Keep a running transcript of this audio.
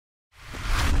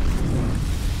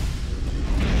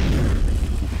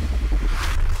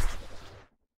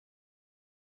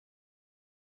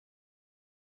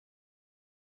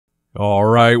All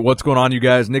right, what's going on, you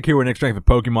guys? Nick here with Nick Strength of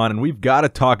Pokemon, and we've got to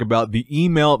talk about the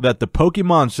email that the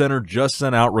Pokemon Center just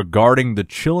sent out regarding the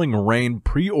Chilling Reign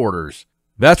pre-orders.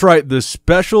 That's right, the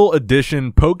special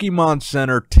edition Pokemon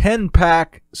Center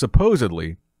 10-pack,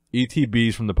 supposedly,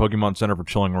 ETBs from the Pokemon Center for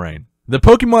Chilling Reign. The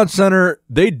Pokemon Center,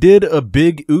 they did a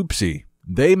big oopsie.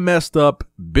 They messed up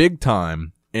big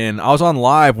time, and I was on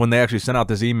live when they actually sent out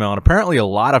this email, and apparently a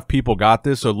lot of people got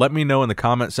this, so let me know in the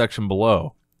comment section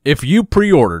below. If you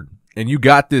pre-ordered, and you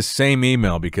got this same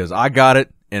email, because I got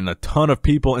it and a ton of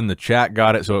people in the chat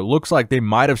got it, so it looks like they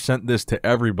might have sent this to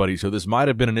everybody, so this might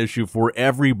have been an issue for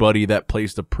everybody that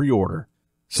placed a pre-order.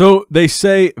 So they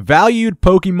say, valued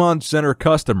Pokemon Center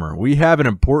customer, we have an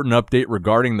important update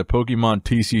regarding the Pokemon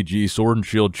TCG Sword and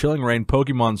Shield Chilling Reign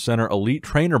Pokemon Center Elite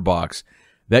Trainer Box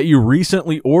that you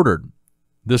recently ordered.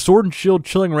 The Sword and Shield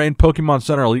Chilling Reign Pokemon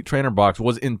Center Elite Trainer Box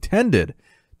was intended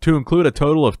to include a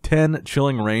total of 10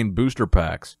 Chilling Reign booster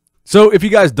packs. So if you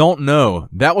guys don't know,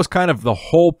 that was kind of the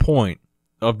whole point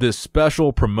of this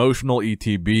special promotional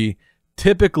ETB.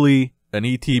 Typically, an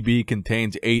ETB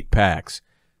contains 8 packs.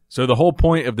 So the whole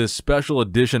point of this special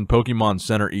edition Pokemon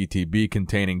Center ETB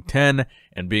containing 10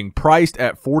 and being priced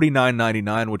at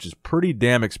 $49.99, which is pretty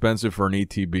damn expensive for an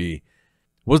ETB,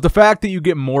 was the fact that you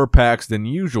get more packs than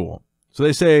usual. So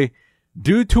they say,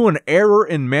 due to an error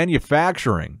in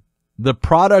manufacturing, the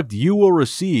product you will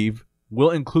receive will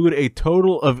include a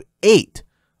total of 8,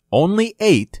 only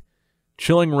 8,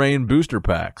 Chilling Reign booster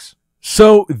packs.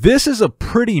 So this is a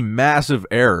pretty massive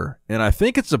error, and I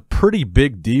think it's a pretty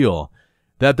big deal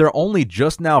that they're only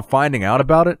just now finding out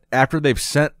about it after they've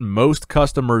sent most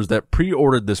customers that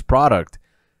pre-ordered this product.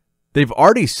 They've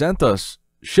already sent us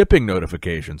shipping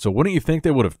notifications, so wouldn't you think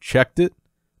they would have checked it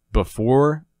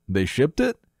before they shipped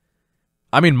it?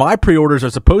 I mean, my pre-orders are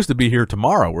supposed to be here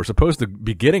tomorrow. We're supposed to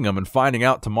be getting them and finding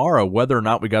out tomorrow whether or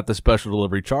not we got the special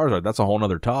delivery Charizard. That's a whole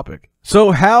nother topic.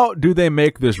 So how do they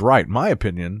make this right? My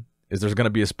opinion is there's going to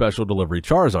be a special delivery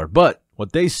Charizard. But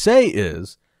what they say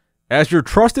is, as your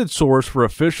trusted source for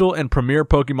official and premier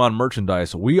Pokemon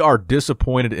merchandise, we are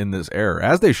disappointed in this error,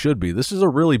 as they should be. This is a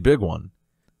really big one.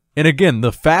 And again,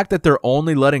 the fact that they're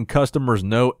only letting customers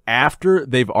know after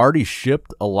they've already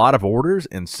shipped a lot of orders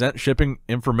and sent shipping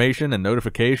information and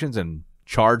notifications and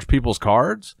charged people's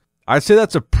cards, I'd say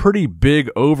that's a pretty big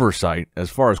oversight as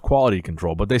far as quality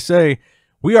control. But they say,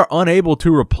 we are unable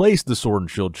to replace the Sword and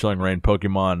Shield Chilling Reign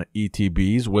Pokemon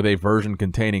ETBs with a version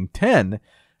containing 10.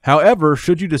 However,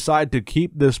 should you decide to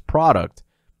keep this product,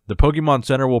 the Pokemon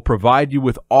Center will provide you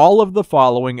with all of the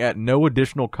following at no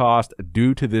additional cost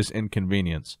due to this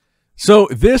inconvenience. So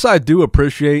this I do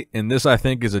appreciate, and this I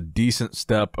think is a decent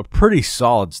step, a pretty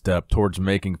solid step towards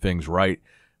making things right.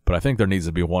 But I think there needs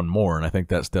to be one more, and I think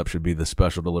that step should be the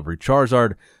special delivery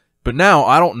Charizard. But now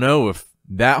I don't know if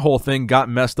that whole thing got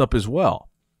messed up as well.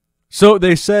 So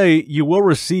they say you will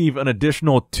receive an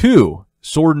additional 2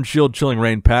 Sword and Shield Chilling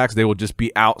Reign packs. They will just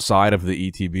be outside of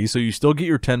the ETB, so you still get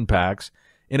your 10 packs.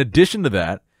 In addition to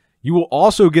that, you will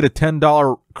also get a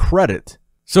 $10 credit.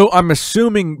 So I'm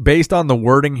assuming, based on the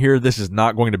wording here, this is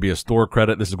not going to be a store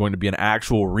credit. This is going to be an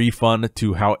actual refund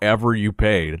to however you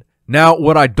paid. Now,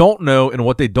 what I don't know and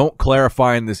what they don't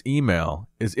clarify in this email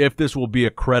is if this will be a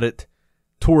credit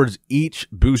towards each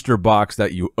booster box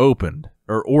that you opened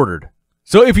or ordered.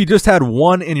 So if you just had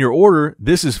one in your order,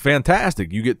 this is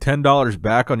fantastic. You get $10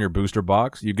 back on your booster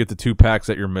box. You get the 2 packs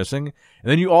that you're missing.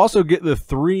 And then you also get the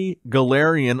 3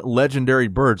 Galarian legendary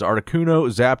birds, Articuno,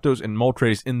 Zapdos, and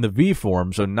Moltres in the V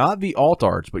form. So not the Alt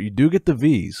Arts, but you do get the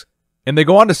Vs. And they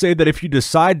go on to say that if you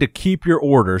decide to keep your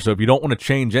order, so if you don't want to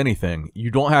change anything,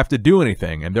 you don't have to do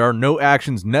anything. And there are no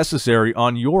actions necessary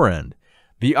on your end.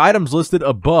 The items listed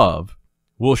above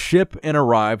will ship and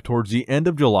arrive towards the end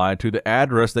of July to the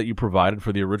address that you provided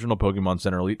for the original Pokemon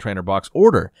Center Elite Trainer Box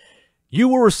order. You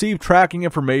will receive tracking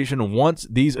information once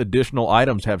these additional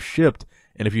items have shipped,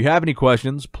 and if you have any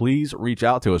questions, please reach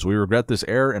out to us. We regret this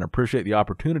error and appreciate the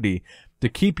opportunity to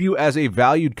keep you as a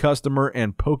valued customer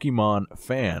and Pokemon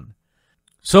fan.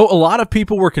 So a lot of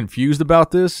people were confused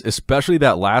about this, especially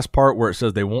that last part where it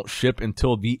says they won't ship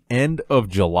until the end of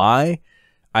July.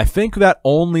 I think that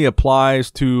only applies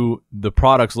to the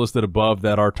products listed above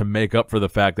that are to make up for the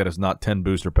fact that it's not 10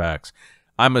 booster packs.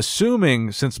 I'm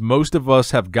assuming, since most of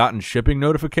us have gotten shipping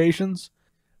notifications,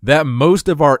 that most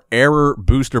of our error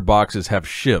booster boxes have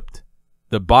shipped.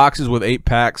 The boxes with 8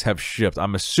 packs have shipped.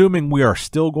 I'm assuming we are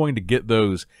still going to get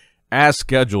those as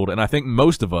scheduled, and I think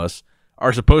most of us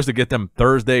are supposed to get them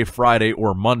Thursday, Friday,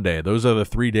 or Monday. Those are the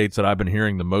 3 dates that I've been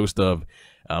hearing the most of.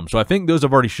 So I think those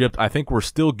have already shipped. I think we're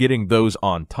still getting those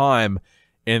on time.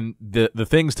 And the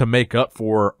things to make up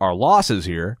for our losses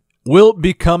here, will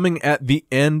be coming at the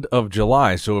end of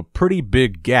July, so a pretty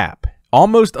big gap.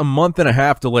 Almost a month and a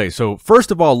half delay. So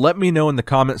first of all, let me know in the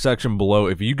comment section below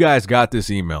if you guys got this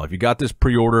email. If you got this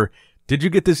pre-order, did you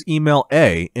get this email,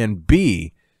 A? And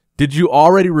B, did you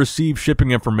already receive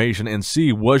shipping information? And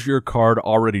C, was your card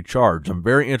already charged? I'm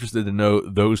very interested to know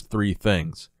those three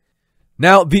things.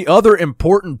 Now, the other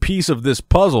important piece of this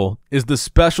puzzle is the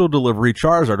special delivery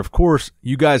Charizard. Of course,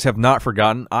 you guys have not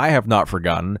forgotten. I have not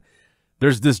forgotten.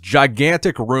 There's this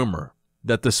gigantic rumor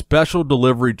that the special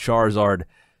delivery Charizard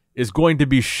is going to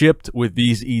be shipped with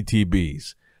these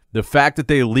ETBs. The fact that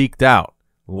they leaked out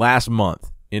last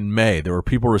month in May, there were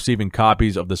people receiving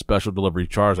copies of the special delivery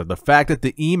Charizard. The fact that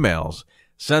the emails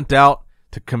sent out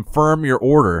to confirm your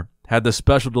order had the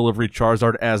special delivery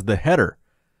Charizard as the header.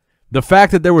 The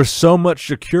fact that there was so much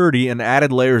security and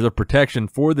added layers of protection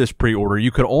for this pre-order,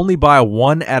 you could only buy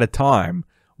one at a time,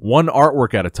 one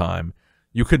artwork at a time.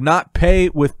 You could not pay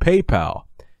with PayPal.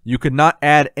 You could not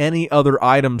add any other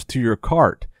items to your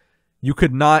cart. You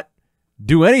could not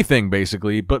do anything,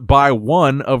 basically, but buy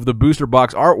one of the booster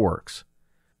box artworks.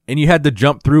 And you had to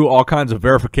jump through all kinds of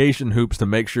verification hoops to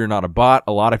make sure you're not a bot.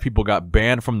 A lot of people got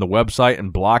banned from the website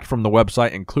and blocked from the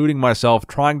website, including myself,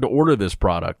 trying to order this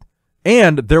product.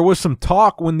 And there was some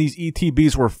talk when these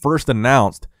ETBs were first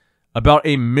announced about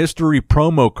a mystery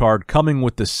promo card coming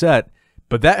with the set,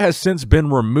 but that has since been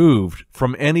removed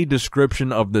from any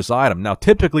description of this item. Now,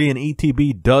 typically an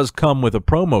ETB does come with a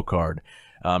promo card.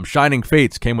 Shining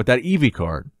Fates came with that Eevee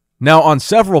card. Now, on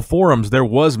several forums, there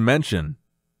was mention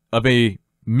of a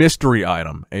mystery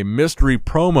item, a mystery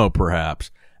promo perhaps.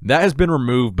 That has been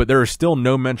removed, but there is still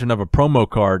no mention of a promo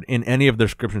card in any of the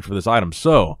descriptions for this item.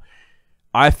 So,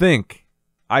 I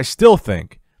still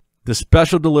think, the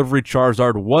special delivery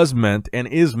Charizard was meant and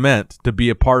is meant to be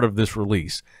a part of this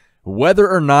release. Whether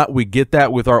or not we get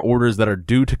that with our orders that are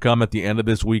due to come at the end of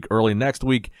this week, early next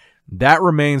week, that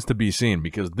remains to be seen,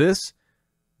 because this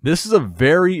is a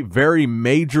very, very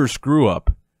major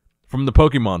screw-up from the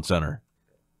Pokemon Center.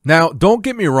 Now, don't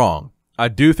get me wrong. I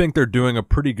do think they're doing a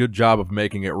pretty good job of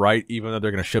making it right, even though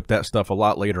they're going to ship that stuff a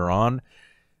lot later on.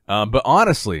 But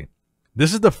honestly,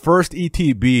 this is the first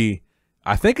ETB,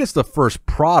 I think it's the first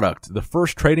product, the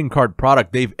first trading card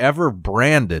product they've ever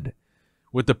branded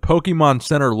with the Pokemon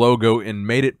Center logo and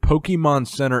made it Pokemon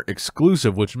Center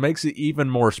exclusive, which makes it even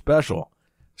more special.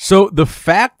 So the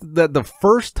fact that the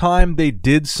first time they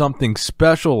did something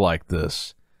special like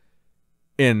this,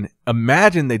 and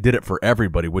imagine they did it for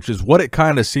everybody, which is what it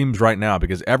kind of seems right now,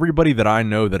 because everybody that I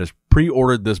know that has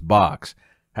pre-ordered this box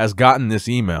has gotten this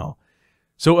email.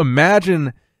 So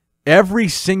imagine every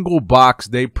single box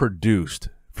they produced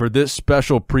for this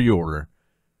special pre-order,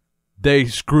 they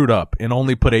screwed up and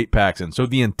only put 8 packs in. So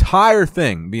the entire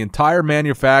thing, the entire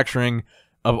manufacturing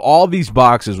of all these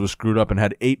boxes was screwed up and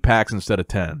had 8 packs instead of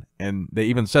 10. And they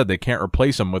even said they can't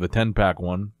replace them with a 10-pack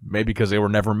one, maybe because they were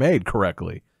never made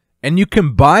correctly. And you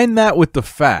combine that with the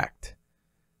fact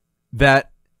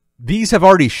that these have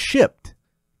already shipped.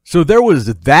 So there was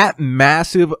that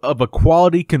massive of a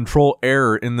quality control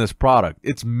error in this product.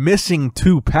 It's missing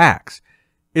 2 packs.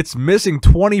 It's missing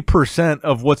 20%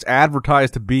 of what's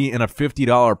advertised to be in a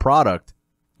 $50 product.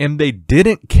 And they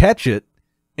didn't catch it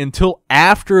until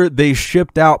after they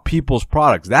shipped out people's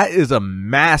products. That is a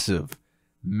massive,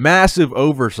 massive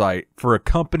oversight for a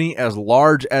company as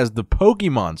large as the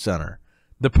Pokemon Center.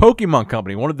 The Pokemon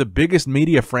Company, one of the biggest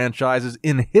media franchises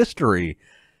in history.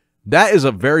 That is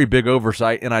a very big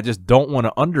oversight, and I just don't want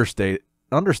to understate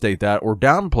that or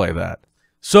downplay that.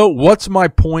 So what's my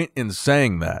point in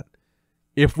saying that?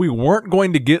 If we weren't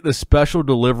going to get the special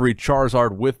delivery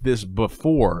Charizard with this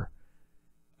before,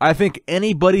 I think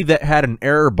anybody that had an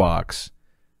error box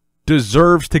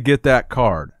deserves to get that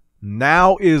card.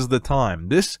 Now is the time.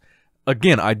 This,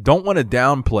 again, I don't want to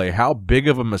downplay how big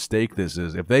of a mistake this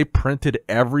is. If they printed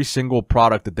every single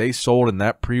product that they sold in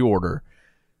that pre-order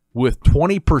with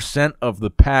 20% of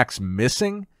the packs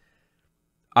missing,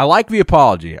 I like the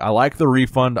apology. I like the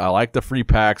refund. I like the free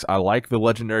packs. I like the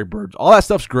legendary birds. All that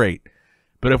stuff's great.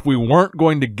 But if we weren't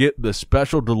going to get the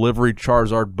special delivery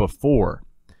Charizard before,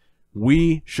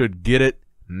 we should get it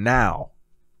now.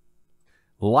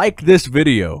 Like this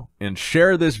video and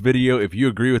share this video if you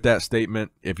agree with that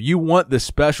statement. If you want the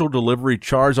special delivery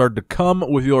Charizard to come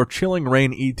with your Chilling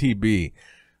Reign ETB,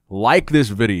 like this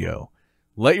video.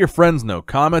 Let your friends know.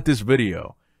 Comment this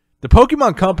video. The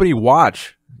Pokemon Company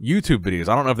watch YouTube videos.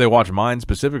 I don't know if they watch mine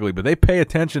specifically, but they pay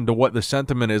attention to what the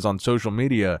sentiment is on social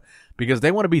media because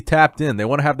they want to be tapped in. They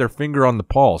want to have their finger on the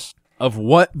pulse of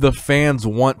what the fans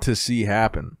want to see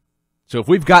happen. So if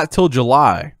we've got till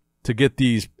July to get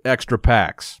these extra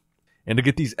packs and to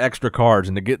get these extra cards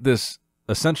and to get this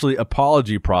essentially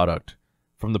apology product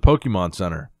from the Pokemon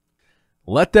Center.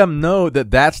 Let them know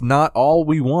that that's not all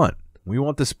we want. We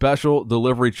want the special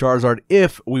delivery Charizard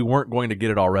if we weren't going to get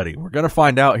it already. We're going to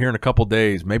find out here in a couple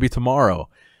days, maybe tomorrow,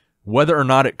 whether or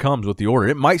not it comes with the order.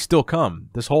 It might still come.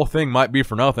 This whole thing might be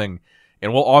for nothing,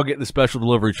 and we'll all get the special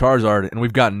delivery Charizard, and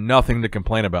we've got nothing to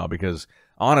complain about because,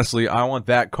 honestly, I want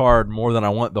that card more than I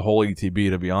want the whole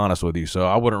ETB, to be honest with you, so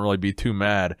I wouldn't really be too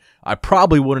mad. I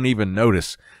probably wouldn't even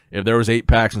notice if there was 8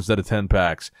 packs instead of 10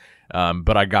 packs,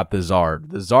 but I got the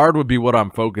Zard. The Zard would be what I'm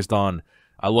focused on.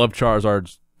 I love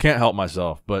Charizards. Can't help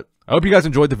myself, but I hope you guys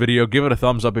enjoyed the video. Give it a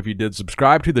thumbs up if you did.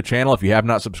 Subscribe to the channel if you have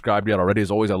not subscribed yet already. As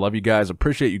always, I love you guys.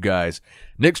 Appreciate you guys.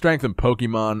 Nick Strength and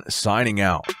Pokemon signing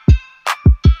out.